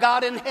that our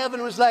God in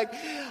heaven was like,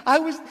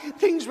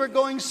 things were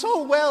going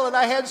so well and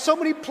I had so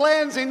many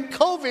plans and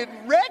COVID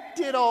wrecked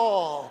it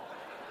all.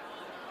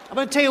 I'm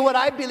going to tell you what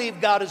I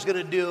believe God is going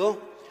to do.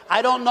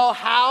 I don't know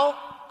how.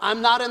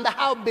 I'm not in the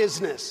how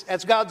business.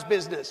 That's God's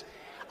business.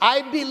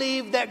 I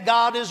believe that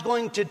God is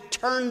going to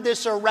turn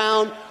this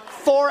around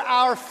for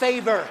our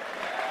favor.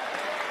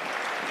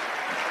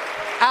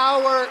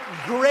 Our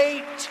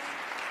great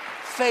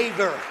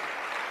favor.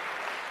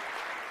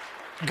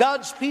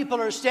 God's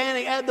people are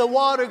standing at the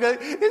water going,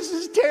 this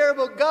is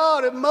terrible,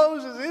 God, and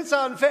Moses, it's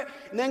unfair.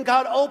 And then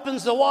God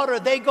opens the water.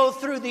 They go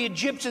through, the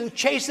Egyptians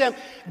chase them.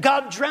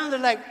 God drowned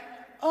them like,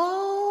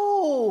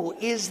 oh,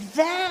 is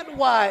that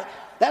why?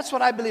 That's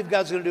what I believe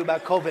God's going to do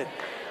about COVID.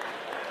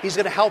 He's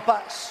going to help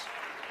us.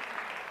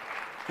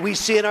 We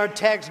see in our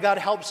text, God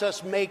helps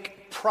us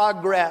make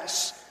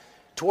progress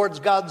towards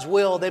God's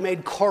will. They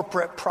made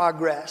corporate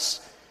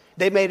progress.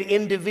 They made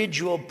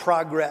individual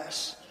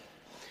progress.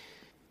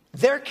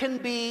 There can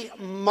be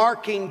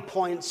marking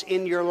points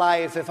in your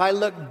life. If I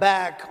look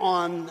back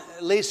on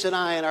Lisa and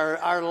I and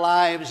our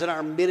lives and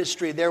our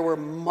ministry, there were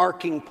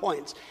marking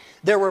points.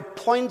 There were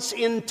points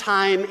in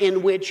time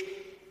in which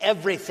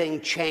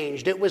everything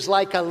changed. It was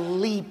like a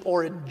leap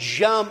or a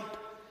jump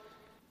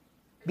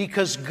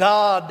because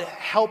God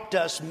helped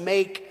us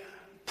make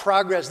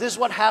progress. This is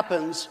what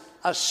happens.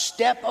 A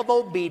step of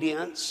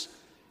obedience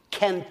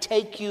can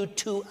take you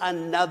to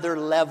another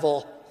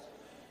level.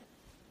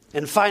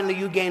 And finally,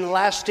 you gain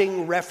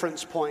lasting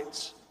reference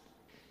points.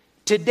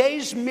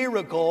 Today's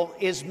miracle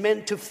is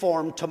meant to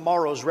form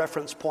tomorrow's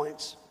reference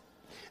points.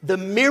 The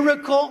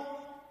miracle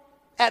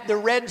at the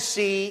Red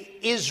Sea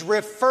is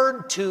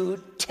referred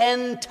to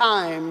 10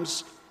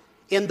 times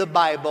in the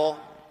Bible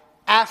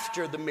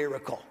after the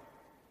miracle.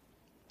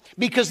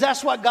 Because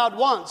that's what God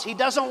wants. He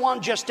doesn't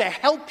want just to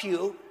help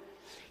you.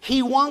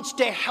 He wants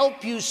to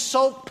help you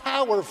so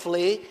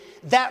powerfully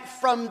that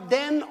from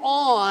then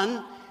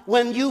on,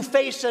 when you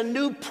face a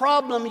new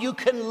problem, you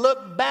can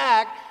look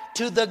back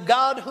to the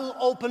God who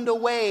opened a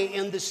way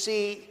in the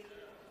sea.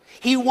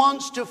 He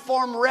wants to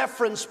form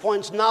reference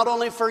points not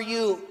only for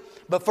you,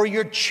 but for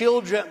your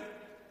children,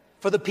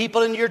 for the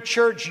people in your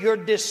church, your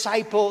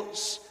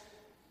disciples.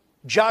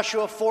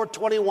 Joshua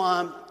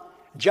 4:21,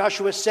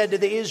 Joshua said to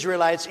the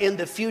Israelites, in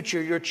the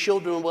future your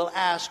children will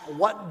ask,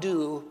 what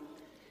do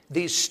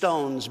these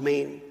stones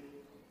mean?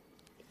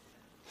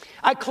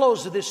 I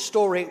close with this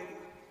story.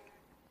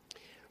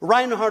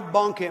 Reinhard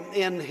Bonnke,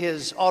 in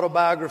his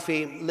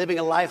autobiography, Living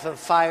a Life of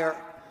Fire,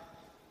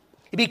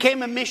 he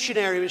became a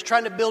missionary. He was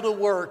trying to build a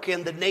work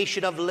in the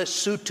nation of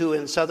Lesotho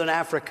in southern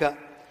Africa.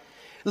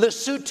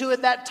 Lesotho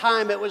at that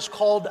time, it was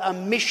called a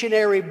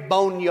missionary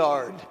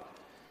boneyard,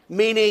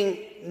 meaning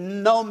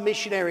no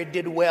missionary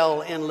did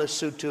well in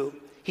Lesotho.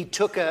 He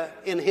took,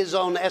 in his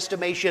own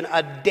estimation,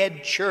 a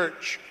dead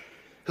church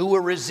who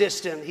were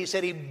resistant. He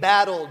said he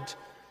battled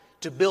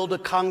to build a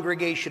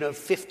congregation of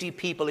 50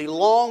 people. He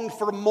longed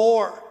for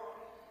more.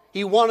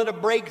 He wanted a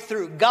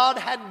breakthrough. God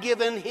had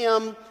given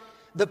him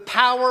the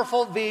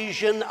powerful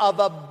vision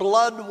of a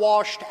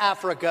blood-washed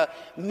Africa,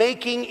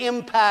 making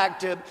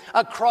impact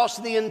across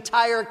the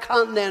entire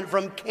continent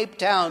from Cape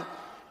Town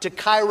to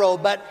Cairo.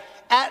 But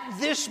at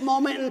this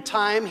moment in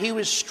time, he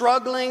was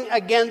struggling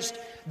against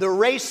the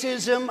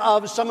racism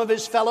of some of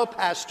his fellow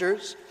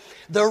pastors,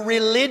 the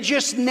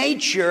religious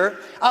nature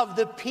of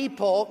the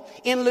people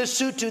in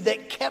Lesotho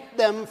that kept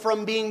them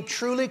from being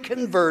truly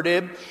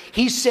converted.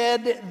 He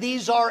said,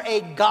 these are a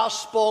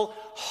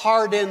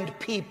gospel-hardened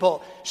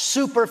people,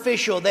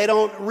 superficial. They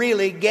don't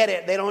really get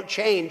it. They don't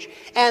change.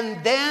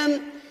 And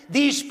then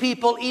these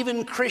people,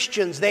 even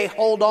Christians, they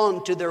hold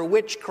on to their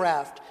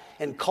witchcraft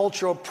and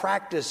cultural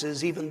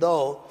practices, even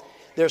though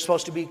they're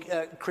supposed to be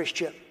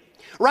Christian.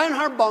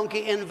 Reinhard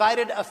Bonnke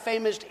invited a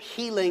famous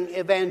healing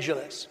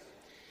evangelist.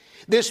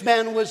 This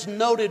man was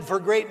noted for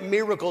great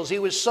miracles. He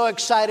was so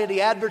excited.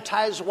 He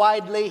advertised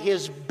widely.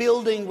 His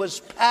building was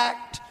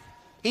packed.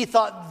 He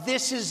thought,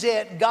 this is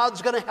it.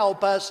 God's going to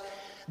help us.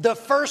 The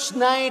first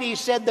night, he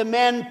said, the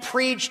man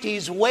preached.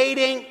 He's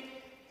waiting.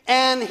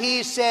 And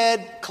he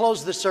said,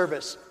 close the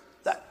service.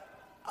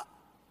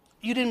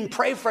 You didn't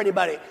pray for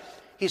anybody.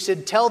 He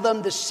said, tell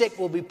them the sick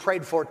will be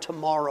prayed for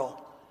tomorrow.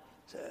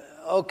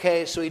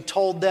 Okay, so he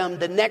told them.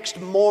 The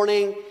next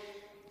morning,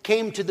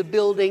 came to the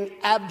building,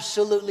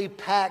 absolutely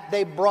packed.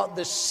 They brought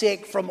the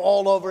sick from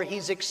all over.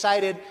 He's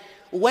excited.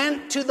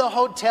 Went to the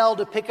hotel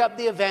to pick up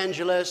the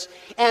evangelist.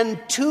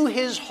 And to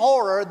his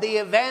horror, the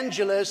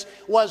evangelist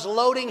was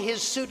loading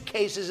his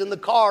suitcases in the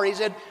car. He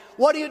said,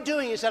 what are you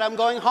doing? He said, I'm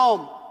going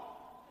home.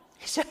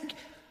 He said,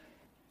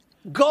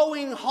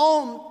 going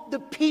home? The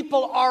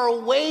people are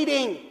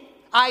waiting.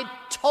 I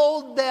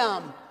told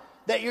them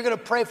that you're going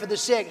to pray for the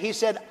sick. He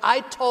said,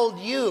 I told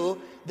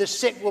you the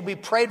sick will be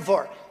prayed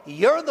for.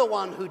 You're the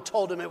one who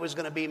told him it was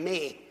going to be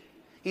me.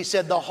 He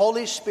said, the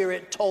Holy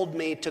Spirit told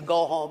me to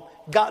go home,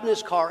 got in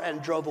his car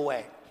and drove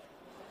away.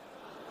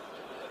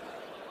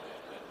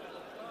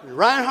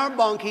 Reinhard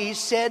Bonnke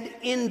said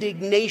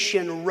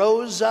indignation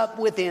rose up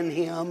within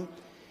him.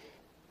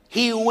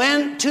 he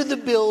went to the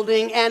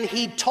building and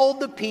he told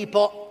the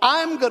people,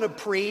 I'm going to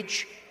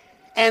preach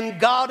and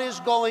God is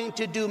going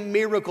to do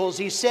miracles.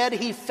 He said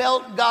he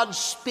felt God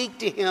speak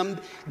to him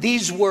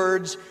these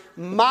words,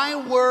 my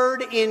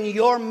word in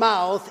your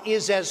mouth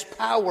is as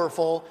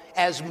powerful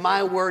as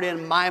my word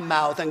in my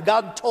mouth. And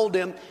God told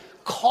him,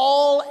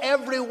 call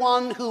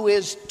everyone who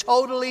is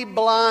totally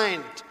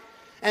blind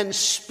and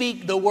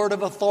speak the word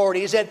of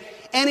authority. He said,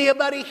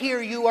 anybody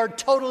here, you are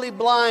totally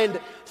blind.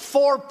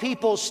 4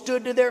 people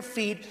stood to their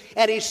feet,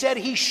 and he said,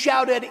 he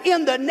shouted,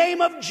 in the name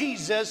of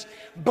Jesus,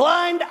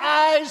 blind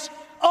eyes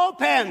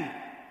open.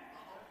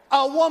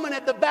 A woman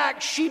at the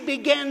back, she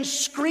began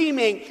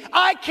screaming,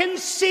 I can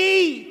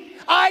see,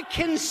 I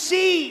can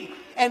see.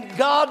 And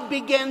God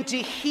began to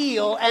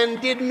heal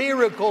and did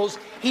miracles.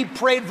 He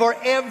prayed for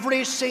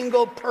every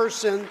single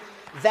person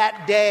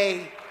that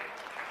day.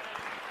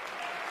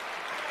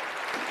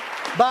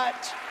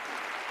 But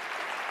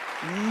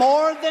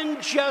more than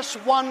just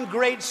one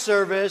great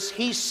service,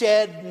 he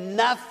said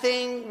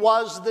nothing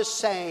was the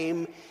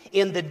same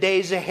in the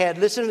days ahead.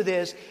 Listen to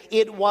this.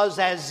 It was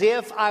as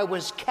if I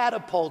was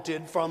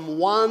catapulted from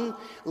one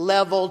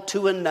level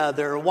to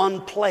another,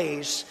 one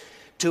place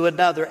to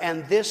another.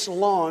 And this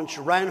launched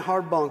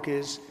Reinhard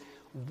Bonnke's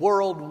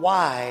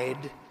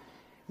worldwide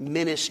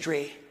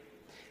ministry.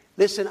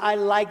 Listen, I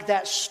like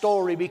that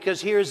story because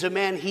here's a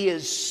man, he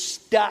is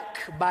stuck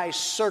by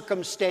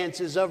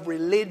circumstances of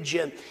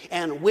religion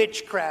and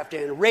witchcraft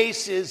and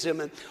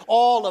racism and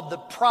all of the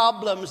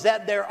problems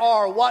that there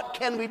are. What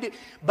can we do?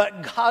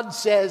 But God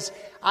says,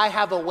 I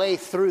have a way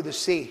through the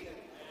sea.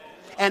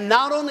 And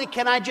not only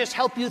can I just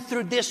help you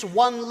through this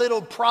one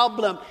little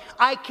problem,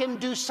 I can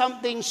do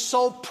something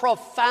so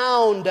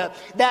profound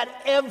that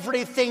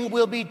everything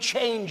will be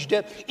changed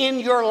in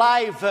your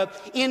life,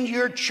 in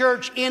your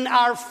church, in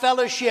our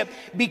fellowship,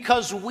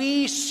 because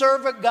we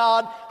serve a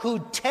God who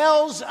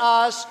tells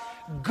us,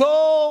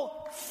 go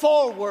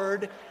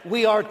forward,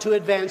 we are to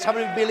advance. How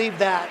many believe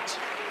that?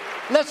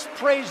 Let's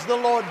praise the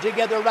Lord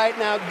together right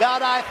now.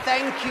 God, I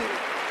thank you.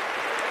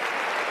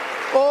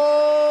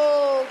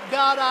 Oh,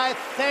 God, I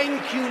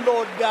thank you,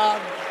 Lord God.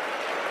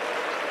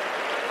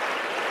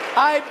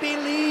 I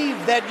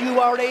believe that you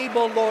are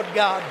able, Lord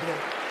God.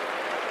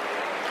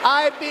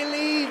 I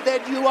believe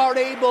that you are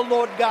able,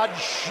 Lord God.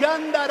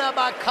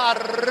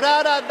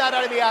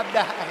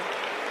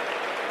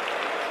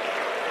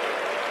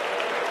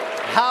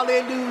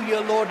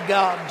 Hallelujah, Lord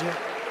God.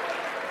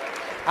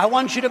 I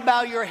want you to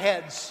bow your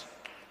heads.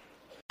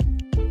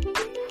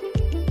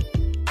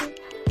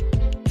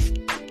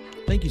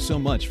 Thank you so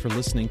much for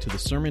listening to the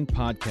sermon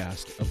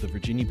podcast of the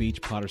Virginia Beach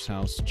Potter's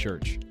House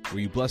Church. Were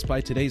you blessed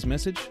by today's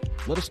message?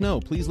 Let us know.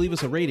 Please leave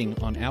us a rating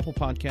on Apple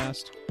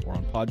Podcast or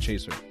on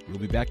Podchaser. We'll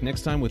be back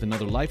next time with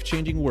another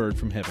life-changing word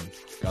from heaven.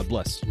 God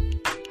bless.